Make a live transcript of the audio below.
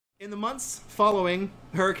In the months following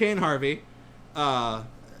Hurricane Harvey,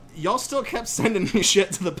 y'all still kept sending me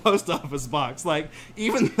shit to the post office box. Like,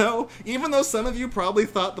 even though some of you probably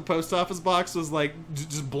thought the post office box was like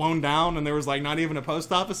just blown down and there was like not even a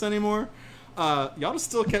post office anymore, y'all just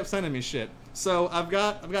still kept sending me shit. So I've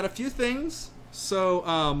got a few things. So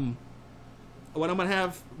what I'm gonna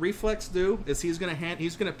have Reflex do is he's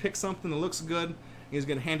gonna pick something that looks good. He's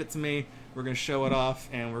gonna hand it to me. We're gonna show it off,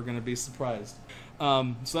 and we're gonna be surprised.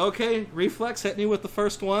 So okay, Reflex, hit me with the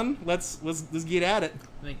first one. Let's get at it.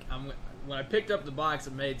 I think when I picked up the box,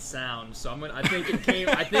 it made sound. So I think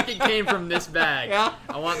it came from this bag. Yeah.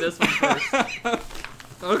 I want this one first.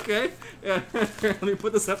 Okay. Yeah. Let me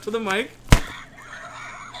put this up to the mic.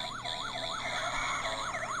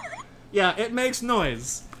 Yeah, it makes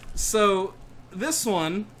noise. So this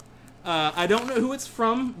one, I don't know who it's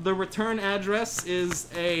from. The return address is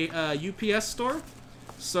a UPS store.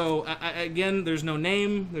 So again, there's no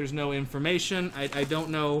name, there's no information. I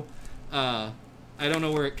don't know. I don't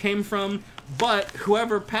know where it came from. But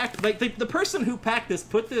whoever packed, like the person who packed this,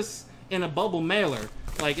 put this in a bubble mailer.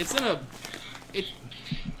 Like it's in a. This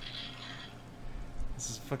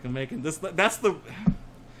is fucking making this. That's the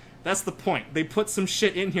point. They put some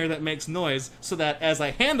shit in here that makes noise so that as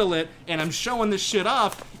I handle it and I'm showing this shit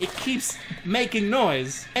off, it keeps making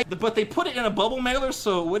noise. But they put it in a bubble mailer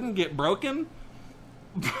so it wouldn't get broken.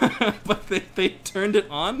 But they turned it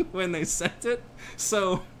on when they sent it.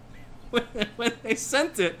 So when they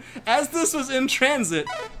sent it, as this was in transit,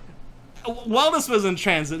 while this was in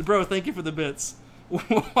transit, bro, thank you for the bits.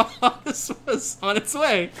 While this was on its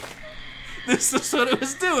way, this is what it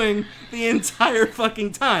was doing the entire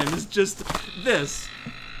fucking time. It's just this.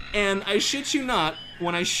 And I shit you not,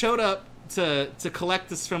 when I showed up to collect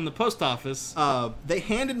this from the post office, they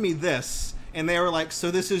handed me this, and they were like,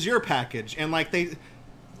 so this is your package. And like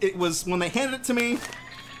it was, when they handed it to me,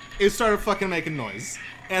 it started fucking making noise.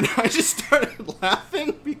 And I just started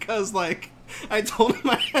laughing because like, I told them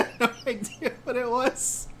I had no idea what it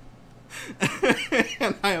was.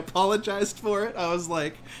 And I apologized for it. I was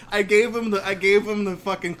like, I gave him the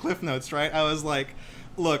fucking cliff notes, right? I was like,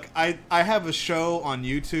 look, I have a show on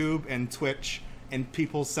YouTube and Twitch, and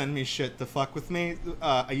people send me shit to fuck with me.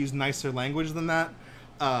 I use nicer language than that.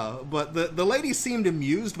 But the lady seemed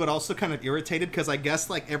amused, but also kind of irritated, because I guess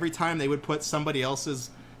like every time they would put somebody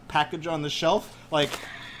else's package on the shelf, like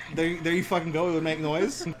there you fucking go, it would make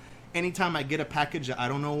noise. Anytime I get a package that I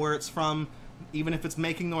don't know where it's from, even if it's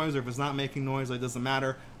making noise or if it's not making noise, it doesn't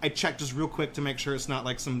matter. I check just real quick to make sure it's not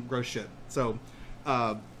like some gross shit. So,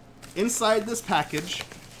 inside this package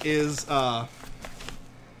is, I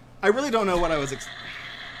really don't know what I was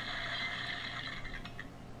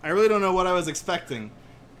expecting,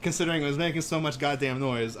 considering it was making so much goddamn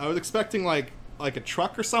noise. I was expecting like a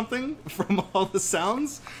truck or something from all the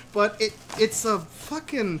sounds, but it's a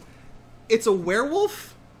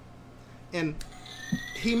werewolf, and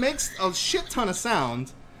he makes a shit ton of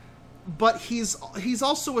sound, but he's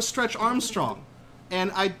also a Stretch Armstrong,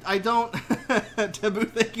 and I don't. Taboo,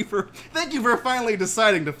 thank you for finally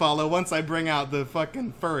deciding to follow once I bring out the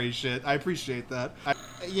fucking furry shit. I appreciate that.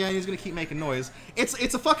 Yeah, he's gonna keep making noise.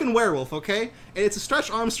 It's a fucking werewolf, okay? And it's a Stretch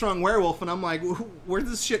Armstrong werewolf, and I'm like, where did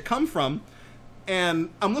this shit come from? And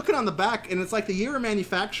I'm looking on the back, and it's like the year of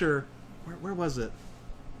manufacture. Where was it?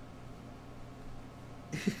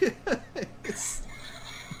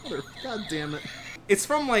 God damn it. It's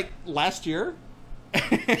from like last year.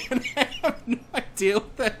 And I have no idea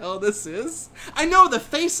what the hell this is. I know the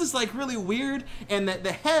face is like really weird, and that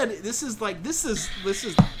the head, this is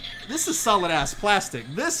solid ass plastic.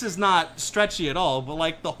 This is not stretchy at all, but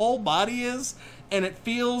like the whole body is, and it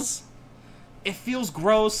feels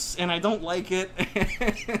gross, and I don't like it.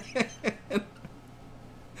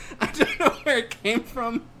 I don't know where it came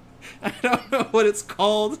from. I don't know what it's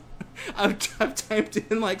called. I've typed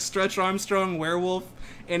in like Stretch Armstrong werewolf,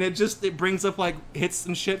 and it brings up like hits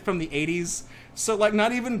and shit from the 80s. So like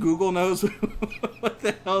not even Google knows what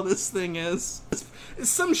the hell this thing is. It's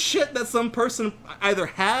some shit that some person either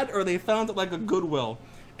had or they found at like a Goodwill,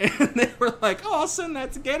 and they were like, "Oh, I'll send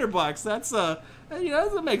that to GatorBox. That's that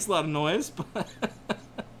makes a lot of noise." But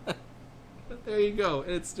there you go.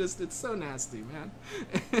 It's so nasty, man.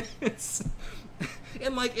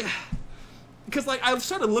 And like, because like I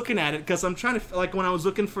started looking at it because I'm trying to, like, when I was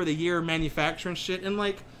looking for the year of manufacture and shit, and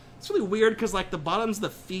like it's really weird because like the bottoms of the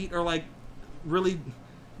feet are like really,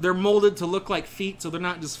 they're molded to look like feet, so they're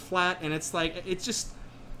not just flat, and it's like, it's just,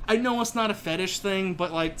 I know it's not a fetish thing,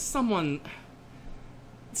 but like someone's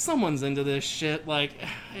into this shit. Like,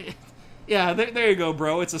 yeah, there you go,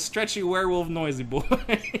 bro. It's a stretchy werewolf noisy boy.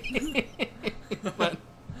 But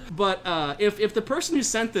But if the person who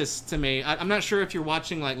sent this to me, I'm not sure if you're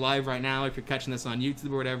watching like live right now, if you're catching this on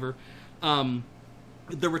YouTube or whatever.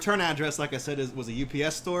 The return address, like I said, was a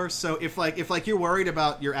UPS store. So if you're worried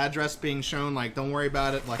about your address being shown, like don't worry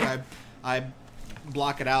about it. Like I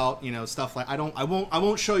block it out, you know, stuff like I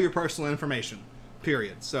won't show your personal information.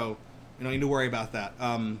 Period. So you don't need to worry about that.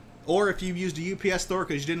 Or if you used a UPS store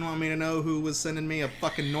because you didn't want me to know who was sending me a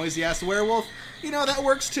fucking noisy ass werewolf, you know, that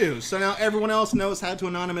works too. So now everyone else knows how to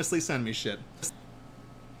anonymously send me shit.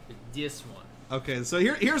 This one. Okay, so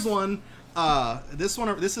here's one. This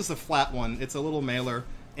is a flat one. It's a little mailer,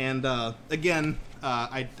 and again,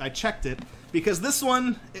 I checked it because this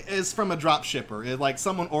one is from a drop shipper. Like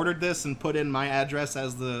someone ordered this and put in my address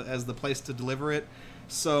as the place to deliver it.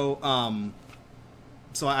 So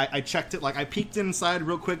So I checked it, like I peeked inside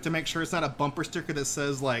real quick to make sure it's not a bumper sticker that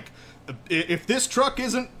says like, if this truck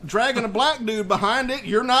isn't dragging a black dude behind it,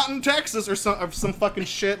 you're not in Texas, or some fucking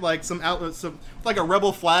shit, like some like a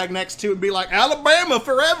rebel flag next to it, and be like Alabama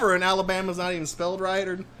forever, and Alabama's not even spelled right,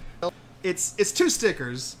 or it's 2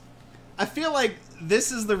 stickers. I feel like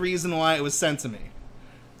this is the reason why it was sent to me.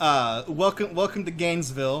 Welcome to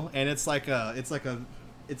Gainesville, and it's a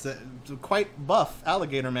quite buff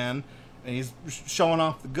alligator man. And he's showing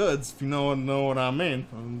off the goods, if you know what I mean.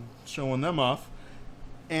 I'm showing them off.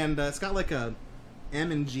 And it's got like a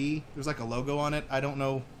M and G. There's like a logo on it. I don't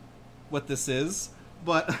know what this is.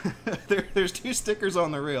 But there's 2 stickers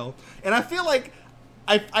on the reel. And I feel like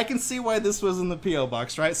I can see why this was in the P.O.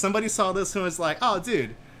 box, right? Somebody saw this and was like, oh,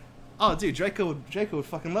 dude, Draco would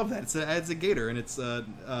fucking love that. It's a gator, and it's,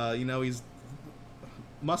 you know, he's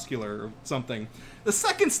muscular or something. The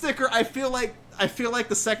second sticker, I feel like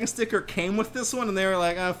the second sticker came with this one, and they were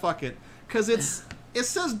like, "Ah, fuck it," because it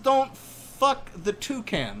says "Don't fuck the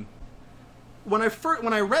toucan." When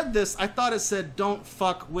I read this, I thought it said "Don't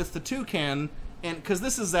fuck with the toucan," and because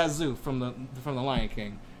this is Zazu from the Lion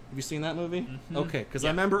King. Have you seen that movie? Mm-hmm. Okay, because I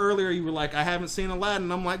remember earlier you were like, "I haven't seen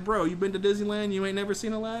Aladdin." I'm like, "Bro, you've been to Disneyland? You ain't never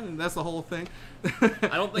seen Aladdin?" That's the whole thing.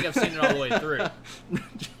 I don't think I've seen it all the way through.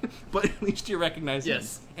 But at least you recognize him.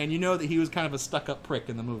 Yes. And you know that he was kind of a stuck-up prick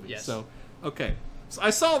in the movie. Yes. So, okay. So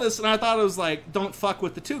I saw this, and I thought it was like, "Don't fuck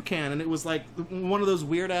with the toucan," and it was like one of those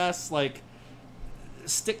weird-ass, like,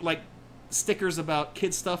 stickers about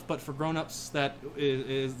kid stuff, but for grown-ups that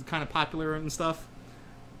is kind of popular and stuff.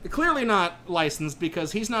 Clearly not licensed,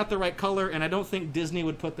 because he's not the right color, and I don't think Disney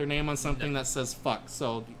would put their name on something that says fuck,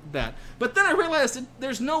 so that. But then I realized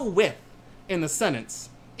there's no with in the sentence.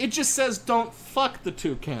 It just says "Don't fuck the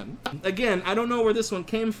toucan." Again, I don't know where this one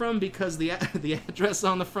came from, because the address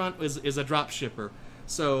on the front is a drop shipper.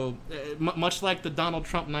 So, much like the Donald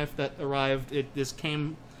Trump knife that arrived,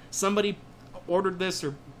 somebody ordered this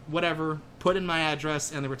or whatever, put in my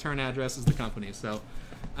address, and the return address is the company, so...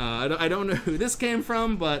 I don't know who this came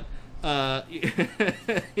from, but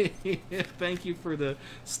thank you for the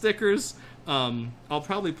stickers. I'll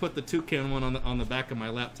probably put the toucan one on the back of my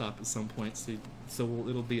laptop at some point, so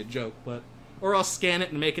it'll be a joke. Or I'll scan it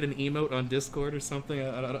and make it an emote on Discord or something.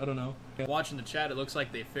 I don't know. Watching the chat, it looks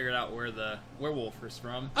like they figured out where the werewolf is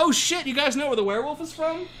from. Oh shit! You guys know where the werewolf is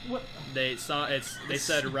from? What? They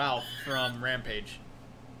said Ralph from Rampage.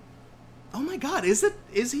 Oh my god! Is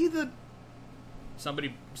he the?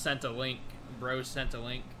 Somebody sent a link. Bro sent a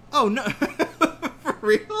link. Oh no! For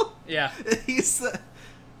real? Yeah. He's.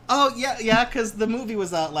 Oh yeah, because the movie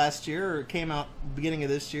was out last year, or it came out beginning of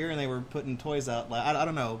this year, and they were putting toys out. I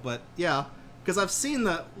don't know, but yeah, because I've seen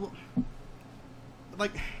the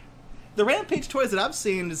Rampage toys that I've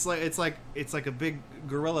seen. It's like a big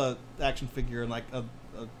gorilla action figure and like a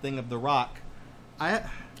thing of The Rock. I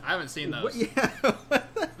haven't seen those. Yeah, what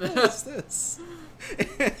the hell is this?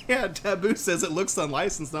 Yeah, Taboo says it looks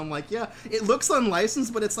unlicensed. I'm like, yeah, it looks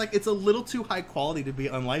unlicensed, but it's a little too high quality to be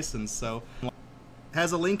unlicensed. So,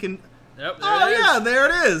 has a link in. Yep, yeah, there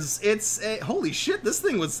it is. Holy shit! This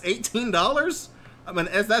thing was $18. I mean,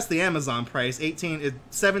 that's the Amazon price.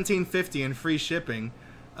 $17.50 and free shipping.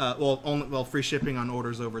 Free shipping on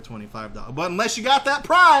orders over $25. But unless you got that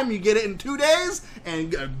Prime, you get it in 2 days.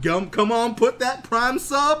 And come on, put that Prime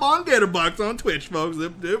sub on Gatorbox on Twitch, folks.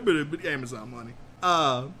 Amazon money.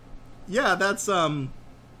 Yeah, that's what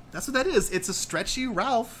that is. It's a stretchy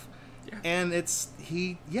Ralph, yeah. And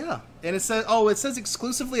and it says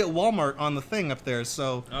exclusively at Walmart on the thing up there.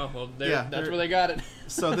 So that's where they got it.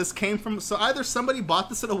 So this came from. So either somebody bought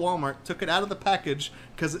this at a Walmart, took it out of the package,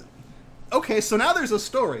 because. Okay, so now there's a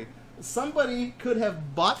story. Somebody could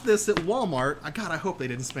have bought this at Walmart. God, I hope they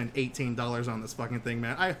didn't spend $18 on this fucking thing,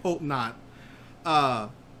 man. I hope not.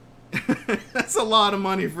 That's a lot of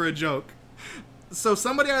money for a joke. So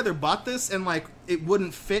somebody either bought this and like it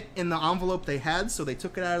wouldn't fit in the envelope they had, so they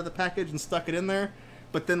took it out of the package and stuck it in there.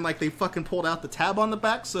 But then like they fucking pulled out the tab on the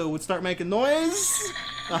back, so it would start making noise.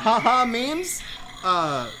 The haha memes.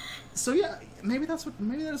 So yeah, maybe that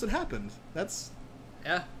is what happened. That's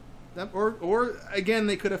Yeah. Or again,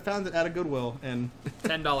 they could have found it at a Goodwill and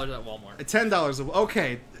 $10 at Walmart. $10.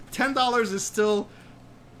 Okay, $10 is still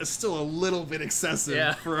a little bit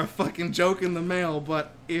excessive for a fucking joke in the mail.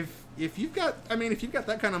 But if you've got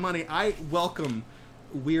that kind of money, I welcome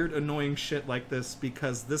weird, annoying shit like this,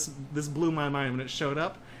 because this blew my mind when it showed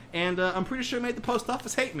up, and I'm pretty sure it made the post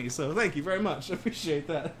office hate me. So thank you very much. I appreciate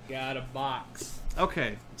that. Got a box.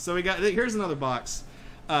 Okay, so here's another box.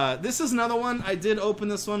 This is another one. I did open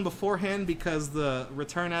this one beforehand because the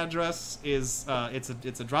return address is it's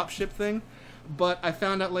a drop ship thing, but I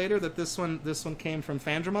found out later that this one came from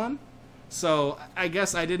Fandramon, so I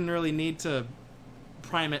guess I didn't really need to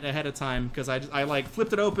prime it ahead of time, because I like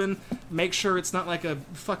flipped it open, make sure it's not like a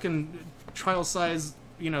fucking trial size,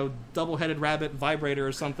 double-headed rabbit vibrator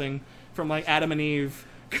or something from like Adam and Eve.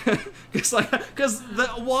 The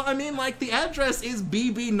address is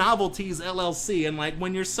BB Novelties LLC, and like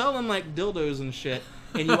when you're selling like dildos and shit,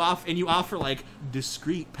 and you offer like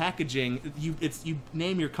discreet packaging, you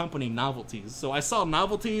name your company Novelties. So I saw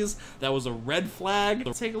Novelties, that was a red flag.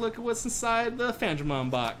 Let's take a look at what's inside the Fandramon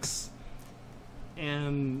box.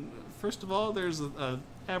 And first of all, there's a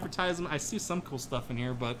advertisement. I see some cool stuff in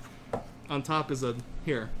here, but on top is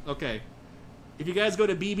okay. If you guys go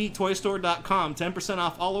to bbtoystore.com, 10%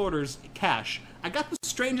 off all orders, cash. I got the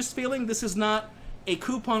strangest feeling this is not a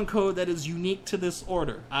coupon code that is unique to this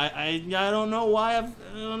order. I don't know why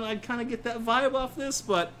I kind of get that vibe off this,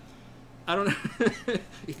 but I don't know.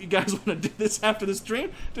 If you guys want to do this after the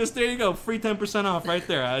stream, just there you go, free 10% off right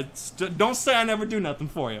there. Don't say I never do nothing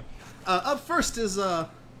for you. Up first is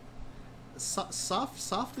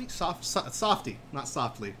Softy, not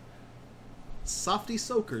softly. Softy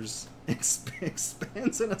Soakers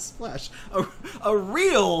expands in a splash. A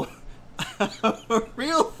real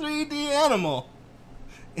 3D animal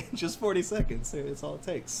in just 40 seconds. It's all it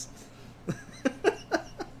takes.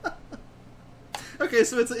 Okay,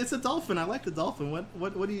 so it's a dolphin. I like the dolphin.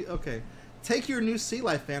 What do you? Okay, take your new sea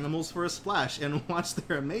life animals for a splash and watch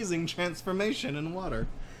their amazing transformation in water.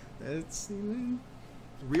 It's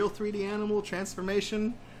real 3D animal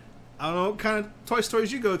transformation. I don't know what kind of toy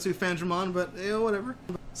stores you go to, Fandramon, but whatever.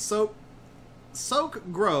 Soak,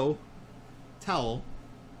 grow, towel,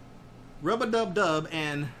 rub-a-dub-dub,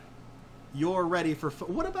 and you're ready for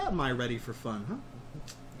fun. What about my ready for fun, huh?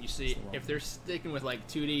 You see, if they're sticking with like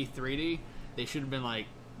 2D, 3D, they should have been like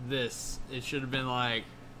this. It should have been like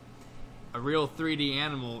a real 3D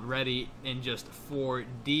animal ready in just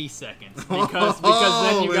 4D seconds, because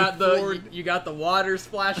then you got the water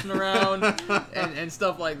splashing around and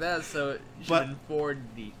stuff like that. So it should have been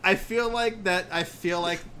 4D. I feel like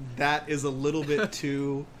that is a little bit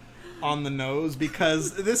too on the nose,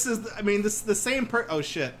 because this is the same oh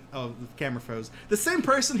shit, oh the camera froze. The same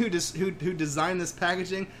person who designed this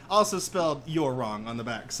packaging also spelled "you're wrong" on the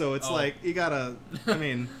back. So it's like you gotta.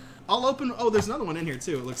 I'll open. Oh, there's another one in here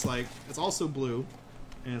too. It looks like it's also blue,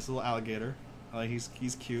 and it's a little alligator. He's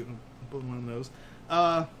cute. I'll put one of those.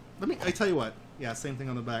 I tell you what. Yeah, same thing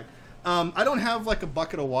on the back. I don't have like a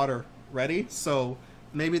bucket of water ready, so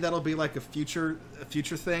maybe that'll be like a future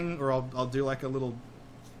thing, or I'll do like a little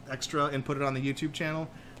extra and put it on the YouTube channel.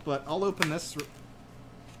 But I'll open this.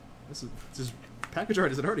 This package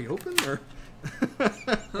art. Is it already open or?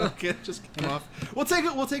 Okay, it just came off. We'll take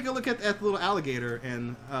a look at the little alligator,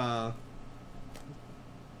 and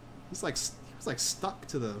he's like stuck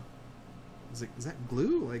to the. Is that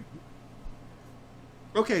glue? Like.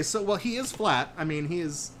 Okay, so he is flat. He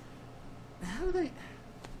is. How do they?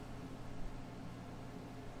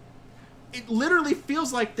 It literally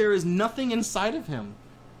feels like there is nothing inside of him.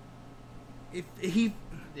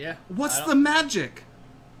 Yeah. What's the magic?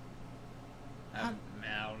 I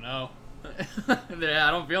don't know.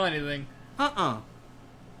 I don't feel anything. How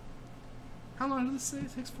long did this say?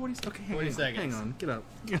 It takes 40. Okay, 40 seconds. Hang on. Get up.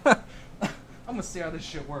 I'm gonna see how this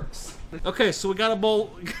shit works. Okay, so we got a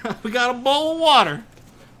bowl. We got a bowl of water.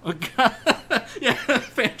 Yeah,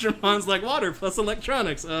 Fandramon's like water plus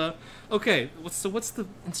electronics. Okay. What's the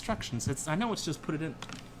instructions? I know it's just put it in.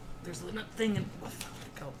 There's a thing in.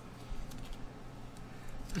 Go.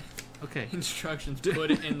 Okay. Instructions: put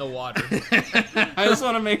it in the water. I just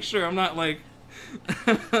want to make sure I'm not like.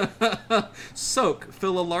 Soak.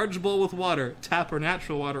 Fill a large bowl with water. Tap or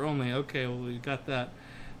natural water only. Okay, well we got that.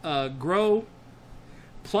 Grow.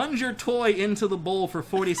 Plunge your toy into the bowl for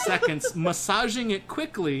 40 seconds, massaging it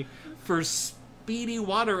quickly for speedy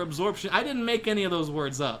water absorption. I didn't make any of those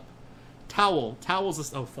words up. Towel. Towels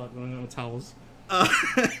is... Oh, fuck. I don't know towels.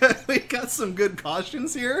 We got some good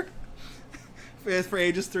cautions here. For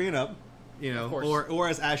ages 3 and up. You know, or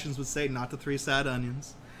as Ashens would say, not the 3 sad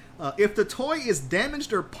onions. If the toy is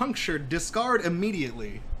damaged or punctured, discard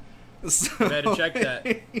immediately. So, better check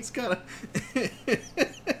that. He's got a...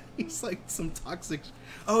 he's like some toxic...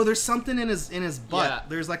 Oh, there's something in his butt. Yeah.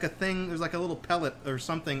 There's like a thing, there's like a little pellet or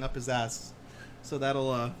something up his ass. So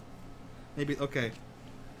that'll, maybe... Okay.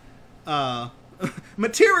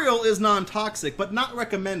 Material is non-toxic, but not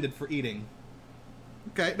recommended for eating.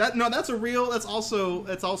 Okay, that's also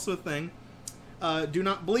a thing. Do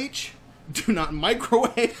not bleach. Do not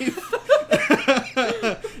microwave.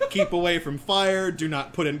 Keep away from fire. Do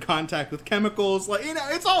not put in contact with chemicals. Like, you know,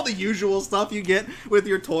 it's all the usual stuff you get with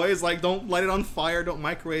your toys. Like, don't light it on fire. Don't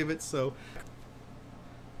microwave it. So,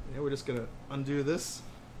 yeah, we're just gonna undo this.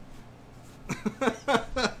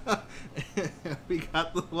 We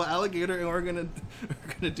got the little alligator, and we're gonna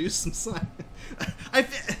do some science.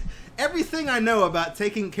 Everything I know about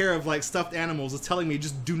taking care of like stuffed animals is telling me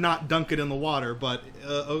just do not dunk it in the water. But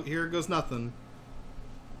oh, here goes nothing.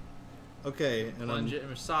 Okay, and plunge it and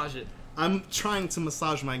massage it. I'm trying to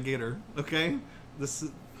massage my gator. Okay, this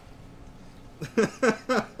is.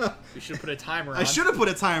 You should put a timer on. I should have put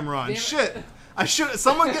a timer on. Shit. I should.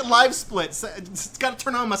 Someone get live split. It's got to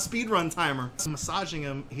turn on my speedrun timer. I'm massaging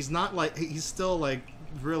him. He's not like. He's still like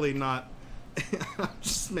really not. I'm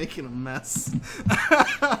just making a mess.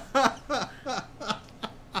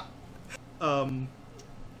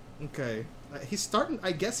 Okay. He's starting.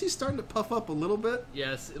 I guess he's starting to puff up a little bit.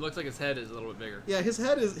 Yes, it looks like his head is a little bit bigger. Yeah, his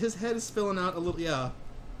head is filling out a little. Yeah.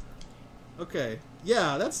 Okay.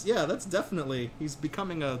 Yeah, that's definitely. He's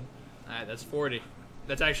becoming a. Alright, that's 40.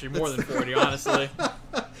 That's actually more than 40, honestly.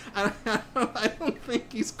 I don't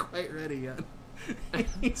think he's quite ready yet.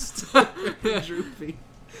 He's still pretty droopy.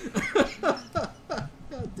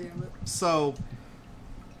 God damn it. So,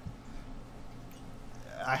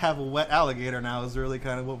 I have a wet alligator now is really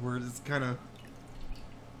kind of what we're... It's kind of...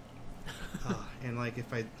 and like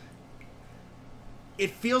if I... It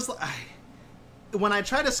feels like... When I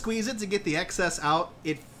try to squeeze it to get the excess out,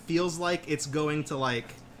 it feels like it's going to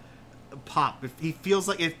like... pop. It feels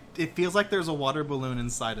like it feels like there's a water balloon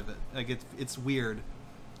inside of it. Like it's weird.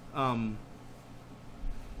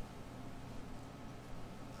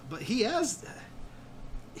 But he has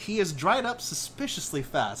dried up suspiciously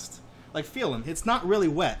fast. Like, feel him. It's not really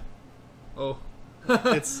wet. Oh.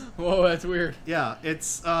 It's whoa, that's weird. Yeah,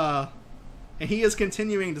 it's and he is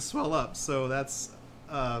continuing to swell up, so that's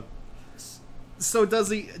so does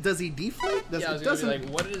he deflate? Yeah, I was gonna be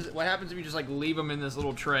like, what happens if you just like leave him in this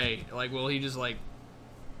little tray? Like, will he just like?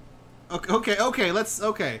 Okay.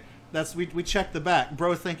 That's we checked the back,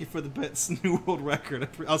 bro. Thank you for the bits. New world record.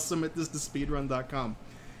 I'll submit this to speedrun.com.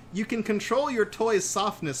 You can control your toy's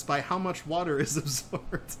softness by how much water is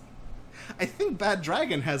absorbed. I think Bad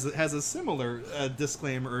Dragon has a similar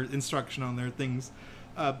disclaimer or instruction on their things.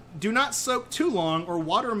 Do not soak too long, or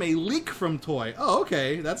water may leak from toy. Oh,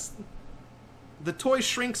 okay. That's. The toy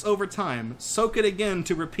shrinks over time. Soak it again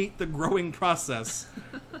to repeat the growing process.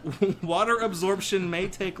 Water absorption may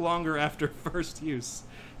take longer after first use.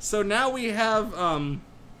 So now we have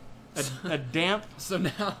a damp... So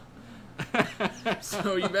now...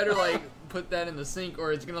 So you better like put that in the sink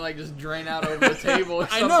or it's gonna like just drain out over the table or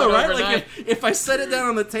something. I know, right? Overnight. Like if I set it down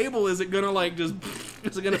on the table, is it gonna like just...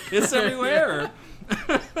 Is it gonna piss everywhere?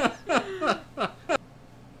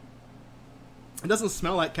 It doesn't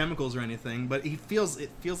smell like chemicals or anything, but it feels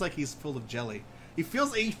like he's full of jelly. He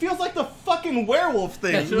feels like the fucking werewolf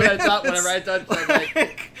thing. That's what I thought whenever I thought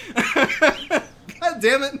like God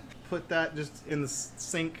damn it. Put that just in the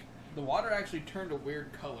sink. The water actually turned a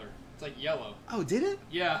weird color. It's like yellow. Oh, did it?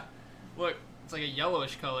 Yeah. Look, it's like a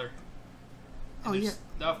yellowish color. Oh, yeah.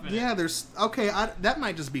 Stuff in yeah, it. there's... Okay, that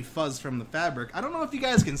might just be fuzz from the fabric. I don't know if you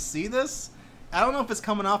guys can see this. I don't know if it's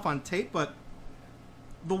coming off on tape, but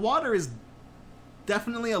the water is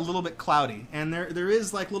definitely a little bit cloudy, and there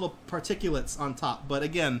is like little particulates on top, but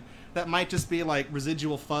again, that might just be like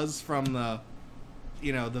residual fuzz from the,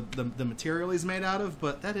 you know, the material he's made out of.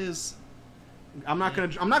 But that is, I'm not gonna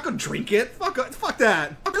drink it. Fuck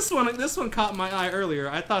that. This one caught my eye earlier.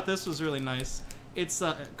 I thought this was really nice. It's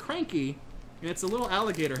Cranky, and it's a little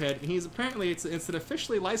alligator head. And he's apparently it's an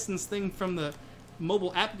officially licensed thing from the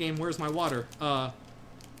mobile app game Where's My Water.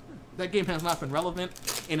 That game has not been relevant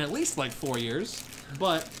in at least like 4 years,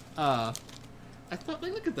 but I thought,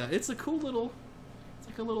 like, look at that. It's a cool little, it's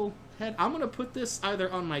like a little head. I'm gonna put this either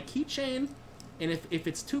on my keychain, and if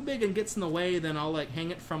it's too big and gets in the way, then I'll like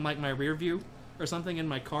hang it from like my rear view or something in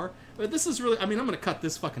my car. But this is really, I mean, I'm gonna cut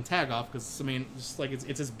this fucking tag off because I mean, just like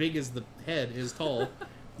it's as big as the head is tall.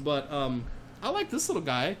 But I like this little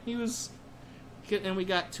guy. He was, and we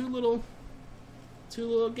got two little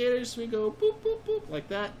gators. We go boop boop boop like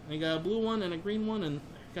that. We got a blue one and a green one, and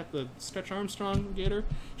got the Stretch Armstrong gator.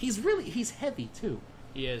 He's heavy too.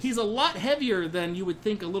 He is. He's a lot heavier than you would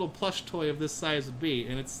think a little plush toy of this size would be,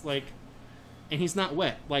 and it's like, and he's not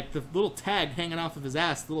wet. Like the little tag hanging off of his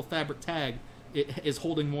ass, the little fabric tag, it is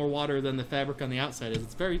holding more water than the fabric on the outside is.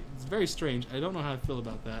 It's very strange. I don't know how I feel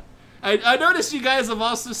about that. I noticed you guys have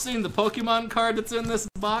also seen the Pokemon card that's in this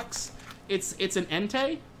box. It's an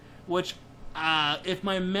Entei, which, if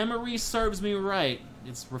my memory serves me right,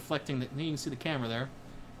 it's reflecting that you can see the camera there.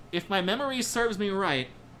 If my memory serves me right,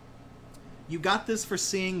 you got this for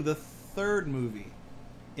seeing the third movie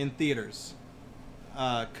in theaters.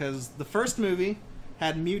 Because the first movie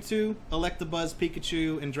had Mewtwo, Electabuzz,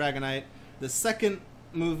 Pikachu, and Dragonite. The second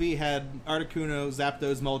movie had Articuno,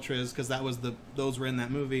 Zapdos, Moltres, because those were in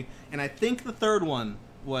that movie. And I think the third one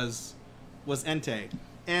was Entei.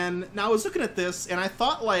 And now I was looking at this, and I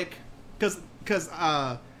thought, like, because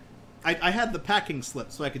I had the packing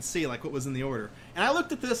slip so I could see like what was in the order. And I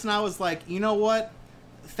looked at this and I was like, you know what?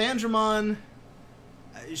 Fandramon,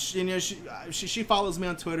 she follows me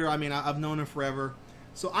on Twitter. I mean, I've known her forever.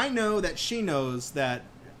 So I know that she knows that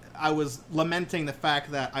I was lamenting the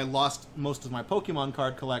fact that I lost most of my Pokemon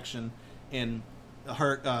card collection in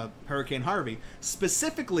Hurricane Harvey.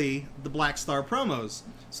 Specifically, the Black Star promos.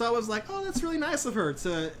 So I was like, oh, that's really nice of her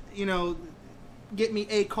to, get me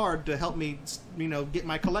a card to help me, get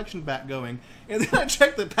my collection back going. And then I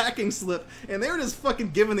checked the packing slip, and they were just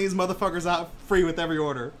fucking giving these motherfuckers out free with every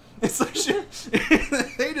order. And so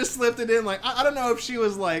they just slipped it in. Like, I don't know if she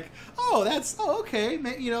was like, oh, okay,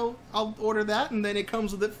 I'll order that, and then it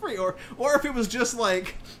comes with it free. Or if it was just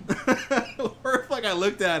like, or if like I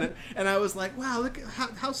looked at it, and I was like, wow, look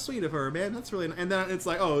how sweet of her, man. That's really nice. And then it's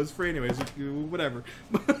like, oh, it's free anyways, whatever.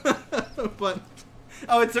 But...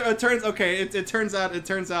 oh, it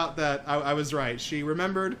turns out that I was right. She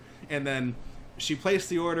remembered, and then she placed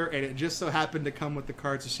the order, and it just so happened to come with the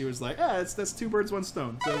card. So she was like, that's two birds, one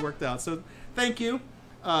stone. So it worked out. So thank you.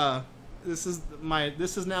 This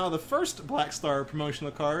is now the first Black Star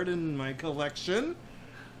promotional card in my collection.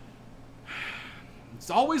 It's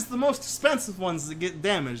always the most expensive ones that get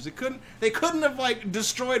damaged. They couldn't have like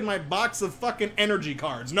destroyed my box of fucking energy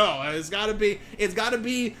cards. No, it's gotta be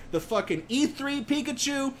the fucking E3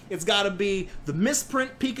 Pikachu. It's gotta be the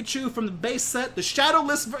misprint Pikachu from the base set, the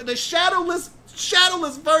shadowless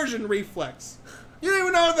version reflex. You don't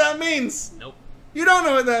even know what that means. Nope. You don't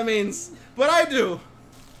know what that means, but I do.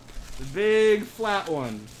 The big flat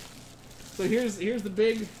one. So here's the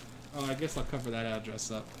big. Oh, I guess I'll cover that address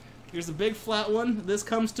up. Here's the big flat one. This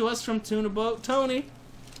comes to us from Tuna Boat Tony.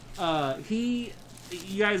 You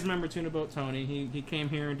guys remember Tuna Boat Tony. He came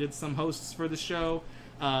here and did some hosts for the show.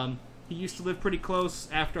 He used to live pretty close.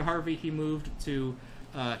 After Harvey, he moved to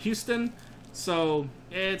Houston. So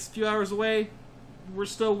it's a few hours away. We're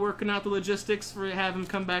still working out the logistics for have him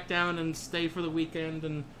come back down and stay for the weekend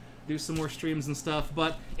and do some more streams and stuff.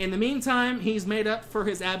 But in the meantime, he's made up for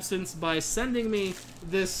his absence by sending me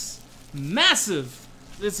this massive...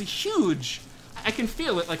 It's huge. I can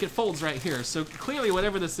feel it, like it folds right here. So clearly,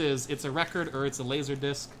 whatever this is, it's a record, or it's a laser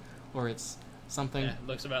disc, or it's something. Yeah, it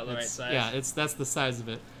looks about the right size. Yeah, that's the size of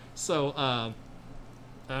it. So I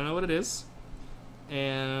don't know what it is,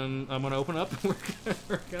 and I'm gonna open up, and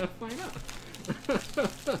we're gonna find out.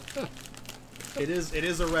 It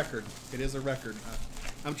is a record. It is a record.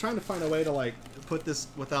 I'm trying to find a way to like put this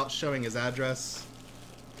without showing his address,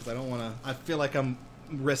 because I don't want to. I feel like I'm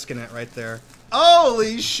risking it right there.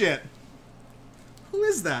 Holy shit! Who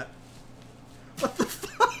is that? What the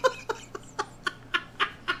fuck?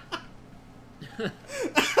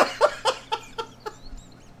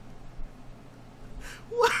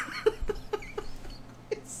 What?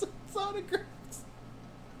 It's autographed.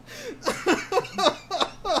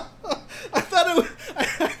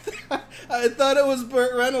 I thought it was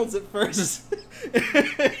Burt Reynolds at first.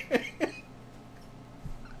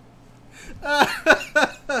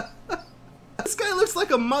 This guy looks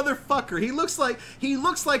like a motherfucker. He looks like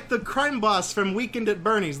the crime boss from Weekend at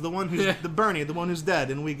Bernie's, the one who's the one who's dead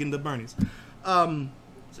in Weekend at Bernie's.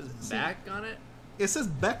 Says Beck on it. It says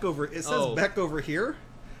Beck over. It says Beck over here,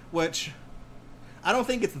 which I don't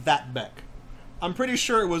think it's that Beck. I'm pretty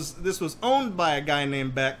sure this was owned by a guy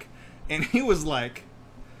named Beck, and he was like,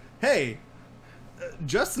 "Hey,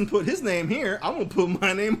 Justin put his name here. I'm gonna put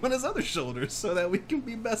my name on his other shoulders so that we can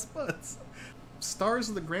be best buds." Stars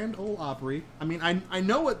of the Grand Ole Opry. I mean, I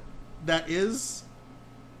know what that is.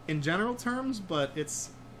 in general terms, but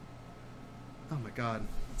it's... Oh my god.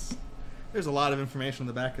 There's a lot of information on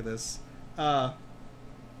the back of this. To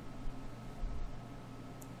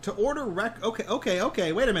order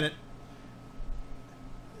okay, wait a minute.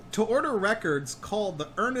 To order records, call the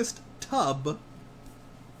Ernest Tubb,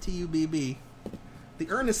 T-U-B-B, the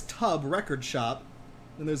Ernest Tubb Record Shop,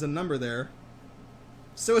 and there's a number there.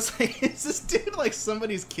 So it's like, is this dude like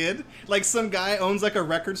somebody's kid? Like some guy owns like a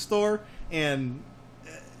record store, and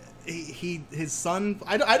his son.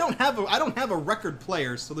 I don't have a record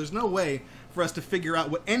player, so there's no way for us to figure out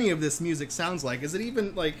what any of this music sounds like. Is it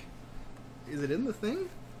even like? Is it in the thing?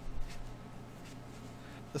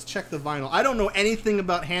 Let's check the vinyl. I don't know anything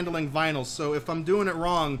about handling vinyl, so if I'm doing it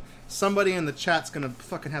wrong, somebody in the chat's gonna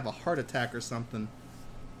fucking have a heart attack or something.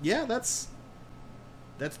 Yeah, that's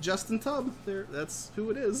Justin Tubb. That's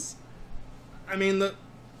who it is. I mean,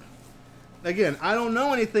 again, I don't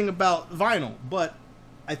know anything about vinyl, but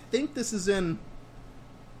I think this is in...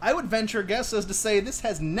 I would venture a guess as to say this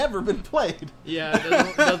has never been played. Yeah,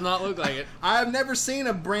 it does not look like it. I've never seen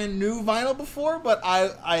a brand new vinyl before, but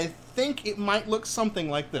I think it might look something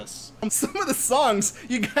like this. Some of the songs,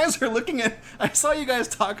 you guys are looking at... I saw you guys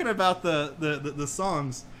talking about the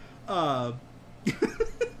songs. Hang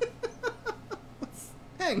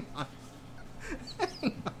on.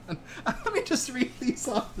 Hang on. Let me just read these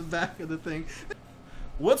off the back of the thing.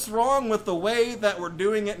 What's wrong with the way that we're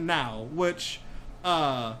doing it now? Which,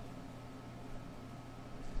 that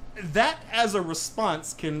as a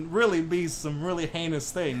response can really be some really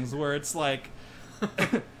heinous things, where it's like,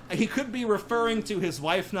 he could be referring to his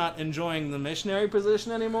wife not enjoying the missionary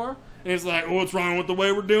position anymore, and he's like, what's wrong with the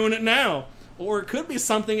way we're doing it now? Or it could be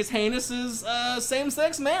something as heinous as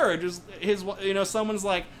same-sex marriage. Someone's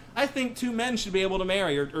like, I think two men should be able to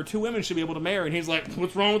marry, or two women should be able to marry, and he's like,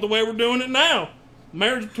 what's wrong with the way we're doing it now?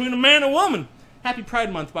 Marriage between a man and a woman. Happy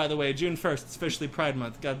Pride Month, by the way. June 1st, it's officially Pride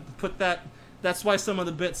Month. Got to put that. That's why some of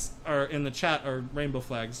the bits are in the chat are rainbow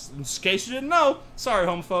flags. In case you didn't know, sorry,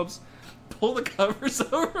 homophobes. Pull the covers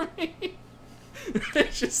over me.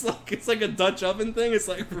 It's just like, it's like a Dutch oven thing. It's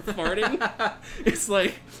like for farting. It's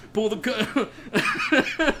like, pull the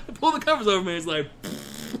covers over me. It's like,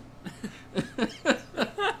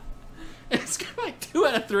 it's kind of like 2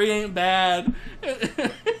 out of 3 ain't bad.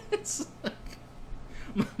 It's like,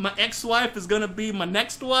 my ex-wife is gonna be my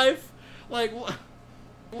next wife. Like,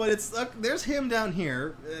 but it's there's him down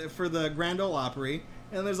here for the Grand Ole Opry,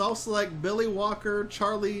 and there's also like Billy Walker,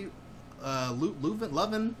 Charlie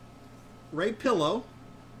Lovin, Ray Pillow.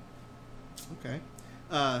 Okay.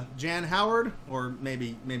 Jan Howard, or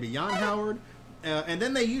maybe Jan Howard. And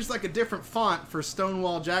then they use like a different font for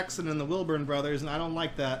Stonewall Jackson and the Wilburn Brothers, and I don't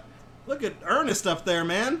like that. Look at Ernest up there,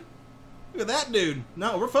 man. Look at that dude.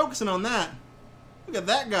 No, we're focusing on that. Look at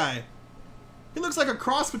that guy. He looks like a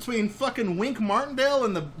cross between fucking Wink Martindale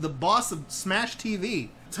and the boss of Smash TV.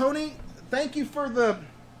 Tony, thank you for the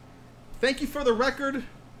record.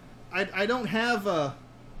 I don't have a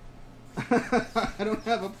I don't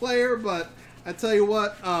have a player, but I tell you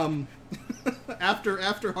what,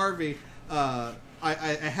 after Harvey, I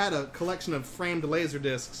had a collection of framed laser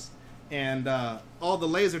discs, and all the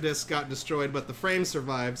laser discs got destroyed, but the frames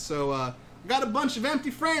survived. So got a bunch of empty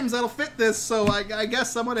frames that'll fit this. So I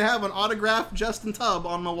guess I'm gonna have an autographed Justin Tubb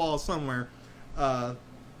on my wall somewhere. I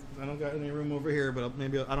don't got any room over here, but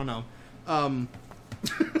maybe I don't know. I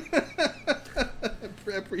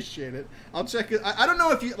appreciate it. I'll check it. I don't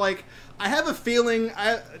know if you like. I have a feeling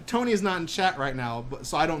Tony is not in chat right now,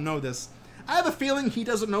 so I don't know this. I have a feeling he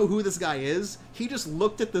doesn't know who this guy is. He just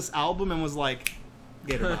looked at this album and was like,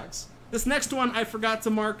 "GatorBox." This next one I forgot to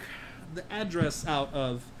mark the address out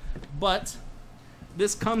of, but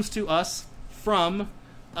this comes to us from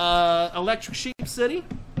ElectricSheepCity.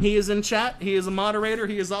 He is in chat. He is a moderator.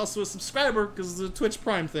 He is also a subscriber because it's a Twitch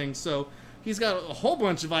Prime thing. So he's got a whole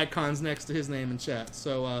bunch of icons next to his name in chat.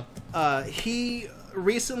 So he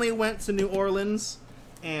recently went to New Orleans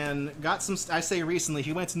and got some... I say recently.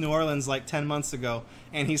 He went to New Orleans like 10 months ago.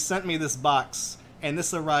 And he sent me this box. And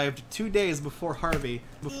this arrived 2 days before Harvey.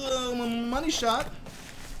 Money shot.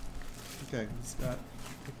 Okay, it's got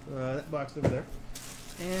that box over there.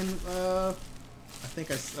 And I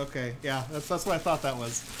think okay, yeah, that's what I thought that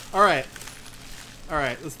was. All right,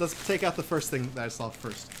 let's take out the first thing that I saw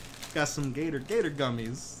first. Got some Gator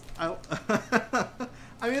gummies. I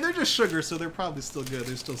mean, they're just sugar, so they're probably still good.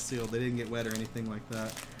 They're still sealed. They didn't get wet or anything like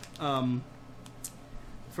that. From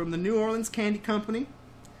the New Orleans Candy Company.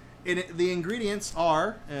 The ingredients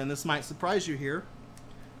are, and this might surprise you here,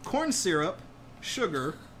 corn syrup,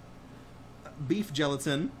 sugar, beef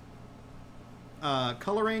gelatin,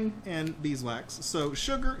 coloring, and beeswax. So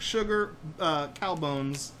sugar, cow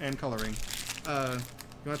bones, and coloring. You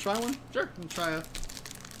want to try one? Sure. I'll try a...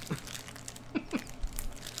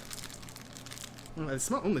 They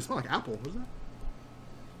smell like apple. What is that?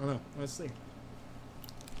 I don't know. Let's see.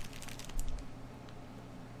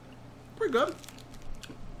 Pretty good.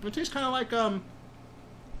 It tastes kind of like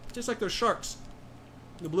tastes like those sharks,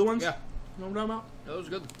 the blue ones. Yeah. You know what I'm talking about? That was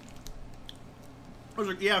good. I was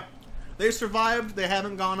like, yeah, they survived. They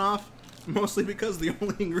haven't gone off, mostly because the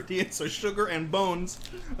only ingredients are sugar and bones.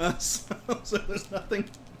 So there's nothing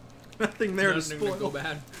there to spoil. To go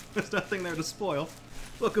bad. There's nothing there to spoil.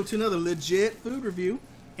 Welcome to another legit food review,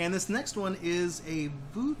 and this next one is a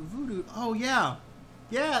voodoo. Oh yeah.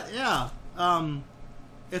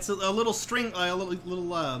 It's a little string, a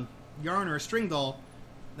little yarn or a string doll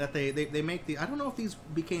that they make. I don't know if these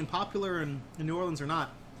became popular in New Orleans or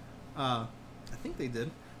not. I think they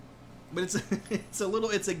did, but it's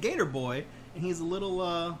a gator boy, and he's a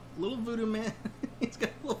little voodoo man. He's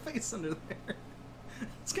got a little face under there.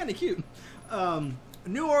 It's kind of cute.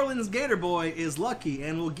 New Orleans Gator Boy is lucky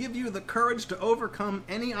and will give you the courage to overcome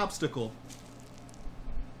any obstacle.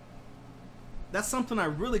 That's something I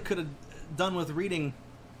really could have done with reading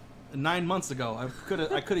 9 months ago. I could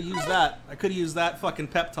have used that. I could have used that fucking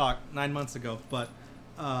pep talk 9 months ago. But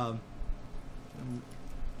so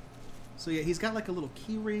yeah, he's got like a little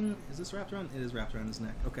key ring. Is this wrapped around? It is wrapped around his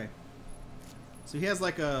neck. Okay. So he has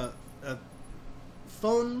like a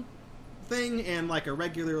phone thing and like a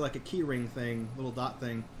regular like a key ring thing, little dot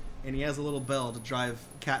thing, and he has a little bell to drive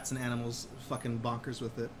cats and animals fucking bonkers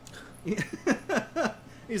with it.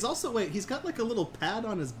 He's also he's got like a little pad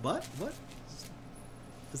on his butt. What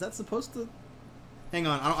is that supposed to? Hang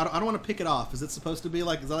on, I don't want to pick it off. Is it supposed to be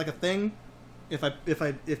like? Is that like a thing? If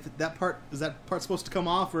that part supposed to come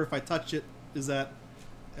off, or if I touch it,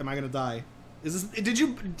 am I gonna die? Is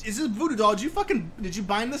this voodoo doll? Did you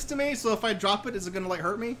bind this to me? So if I drop it, is it gonna like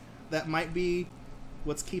hurt me? That might be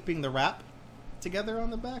what's keeping the wrap together on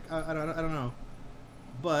the back. I don't know,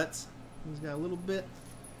 but he's got a little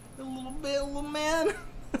man.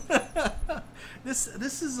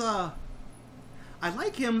 This is I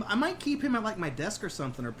like him. I might keep him at like my desk or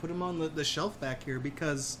something, or put him on the shelf back here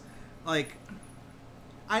because, like,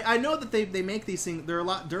 I know that they make these things. They're a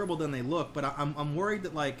lot durable than they look, but I'm worried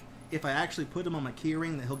that like if I actually put him on my key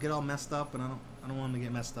ring, that he'll get all messed up, and I don't want him to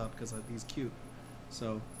get messed up because he's cute.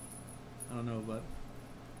 So. I don't know, but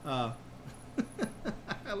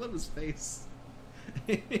I love his face.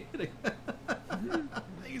 He's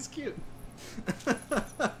cute.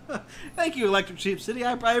 Thank you,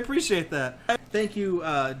 ElectricSheepCity. I appreciate that. Thank you,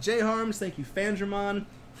 J Harms. Thank you, Fandramon.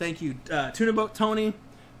 Thank you, Tuna Boat Tony.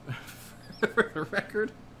 For the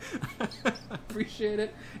record, appreciate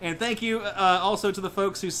it. And thank you also to the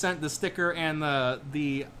folks who sent the sticker and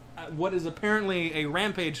the what is apparently a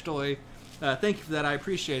Rampage toy. Thank you for that. I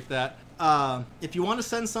appreciate that. If you want to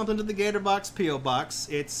send something to the Gatorbox P.O. Box,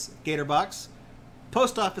 it's Gatorbox,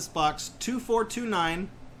 Post Office Box 2429,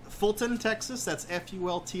 Fulton, Texas. That's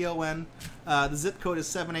Fulton. The zip code is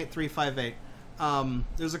 78358.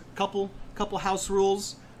 There's a couple house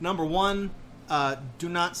rules. Number one, do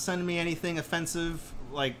not send me anything offensive,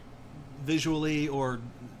 like visually or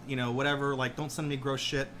whatever. Like, don't send me gross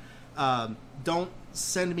shit. Don't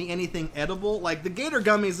send me anything edible, like the Gator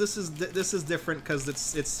gummies. This is different because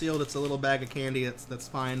it's sealed. It's a little bag of candy. That's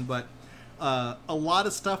fine. But a lot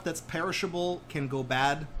of stuff that's perishable can go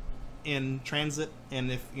bad in transit,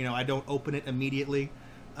 and if I don't open it immediately.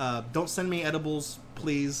 Don't send me edibles,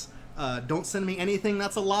 please. Don't send me anything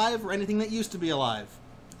that's alive or anything that used to be alive.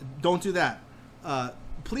 Don't do that.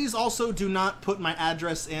 Please also do not put my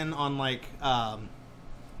address in on like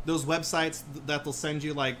those websites that they'll send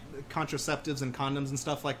you like contraceptives and condoms and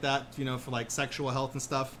stuff like that, for like sexual health and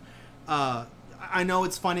stuff. I know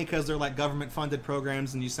it's funny because they're like government funded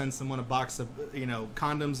programs, and you send someone a box of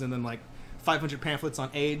condoms and then like 500 pamphlets on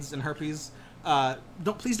AIDS and herpes.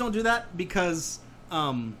 Please don't do that because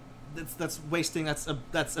that's wasting.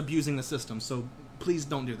 That's abusing the system. So please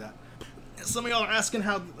don't do that. Some of y'all are asking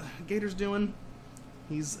how Gator's doing.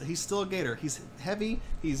 He's still a Gator. He's heavy.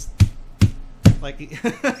 He's like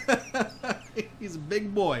he's a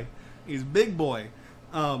big boy. He's big boy.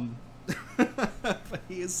 But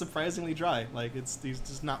he is surprisingly dry. Like he's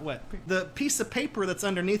just not wet. The piece of paper that's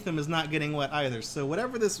underneath him is not getting wet either. So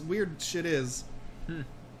whatever this weird shit is,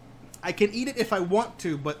 I can eat it if I want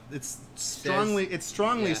to, but it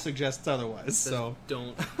strongly suggests otherwise. So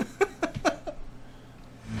don't.